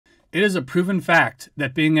It is a proven fact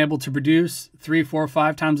that being able to produce 3, 4,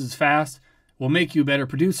 5 times as fast will make you a better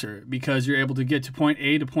producer because you're able to get to point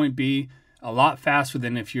A to point B a lot faster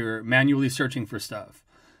than if you're manually searching for stuff.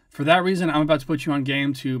 For that reason, I'm about to put you on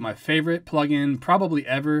game to my favorite plugin probably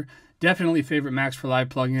ever, definitely favorite Max for Live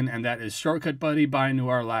plugin, and that is Shortcut Buddy by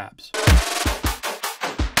Noir Labs.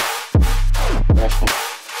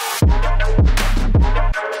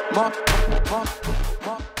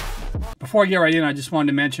 Before I get right in, I just wanted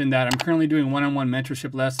to mention that I'm currently doing one-on-one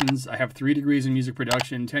mentorship lessons. I have 3 degrees in music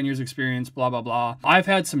production, 10 years experience, blah, blah, blah. I've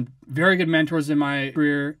had some very good mentors in my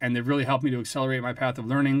career, and they've really helped me to accelerate my path of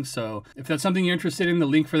learning. So if that's something you're interested in, the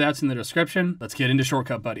link for that's in the description. Let's get into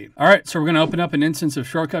Shortcut Buddy. All right, so we're gonna open up an instance of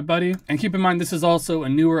Shortcut Buddy. And keep in mind, this is also a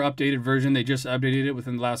newer, updated version. They just updated it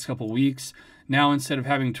within the last couple weeks. Now, instead of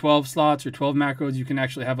having 12 slots or 12 macros, you can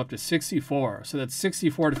actually have up to 64. So that's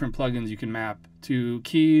 64 different plugins you can map to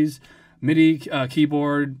keys, MIDI,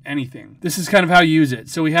 keyboard, anything. This is kind of how you use it.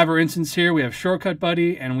 So we have our instance here. We have Shortcut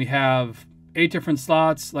Buddy, and we have 8 different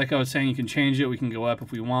slots. Like I was saying, you can change it. We can go up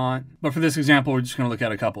if we want. But for this example, we're just going to look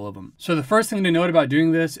at a couple of them. So the first thing to note about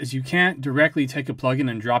doing this is you can't directly take a plugin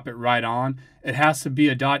and drop it right on. It has to be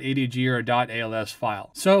a .adg or a .als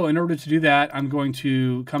file. So in order to do that, I'm going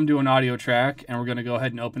to come to an audio track, and we're going to go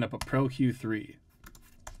ahead and open up a Pro Q3.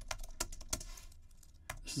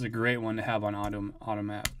 This is a great one to have on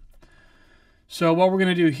Automap. So what we're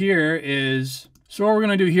going to do here is, we're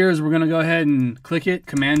going to go ahead and click it,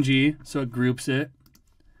 Command G, so it groups it.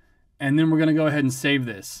 And then we're going to go ahead and save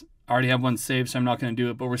this. I already have one saved, so I'm not going to do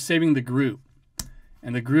it, but we're saving the group.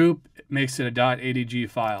 And the group makes it a .adg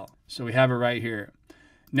file. So we have it right here.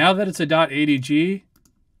 Now that it's a .adg,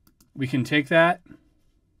 we can take that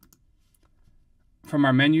from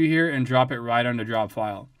our menu here and drop it right onto drop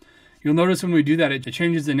file. You'll notice when we do that, it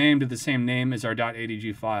changes the name to the same name as our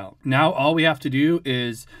 .adg file. Now all we have to do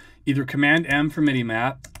is either Command M for MIDI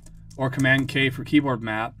map or Command K for keyboard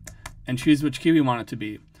map and choose which key we want it to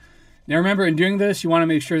be. Now remember, in doing this, you want to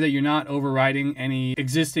make sure that you're not overriding any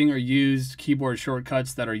existing or used keyboard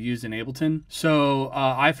shortcuts that are used in Ableton. So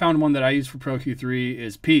I found one that I use for Pro Q3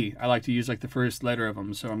 is P. I like to use like the first letter of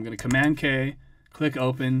them. So I'm going to Command K, click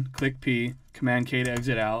open, click P, Command K to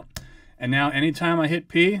exit out. And now anytime I hit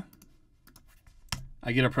P,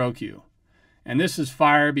 I get a Pro Q. And this is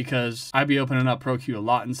fire because I be opening up Pro Q a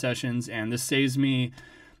lot in sessions, and this saves me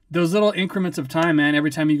those little increments of time, man. Every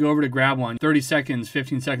time you go over to grab one, 30 seconds,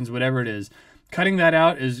 15 seconds, whatever it is, cutting that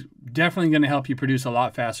out is definitely going to help you produce a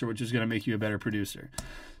lot faster, which is going to make you a better producer.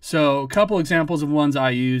 So a couple examples of ones I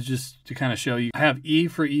use just to kind of show you. I have E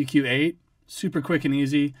for EQ8, super quick and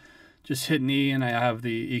easy. Just hit an E and I have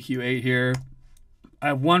the EQ8 here. I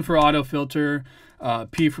have one for auto filter,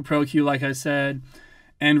 P for Pro Q, like I said.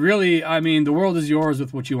 And really, I mean, the world is yours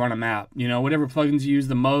with what you want to map. You know, whatever plugins you use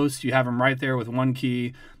the most, you have them right there with one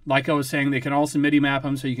key. Like I was saying, they can also MIDI map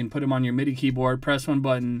them, so you can put them on your MIDI keyboard, press one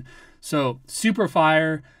button. So super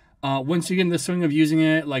fire. Once you get in the swing of using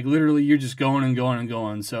it, like literally you're just going and going and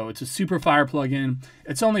going. So it's a super fire plugin.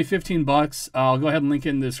 It's only 15 bucks. I'll go ahead and link it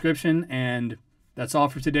in the description. And that's all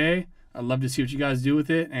for today. I'd love to see what you guys do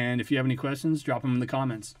with it. And if you have any questions, drop them in the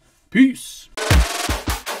comments. Peace.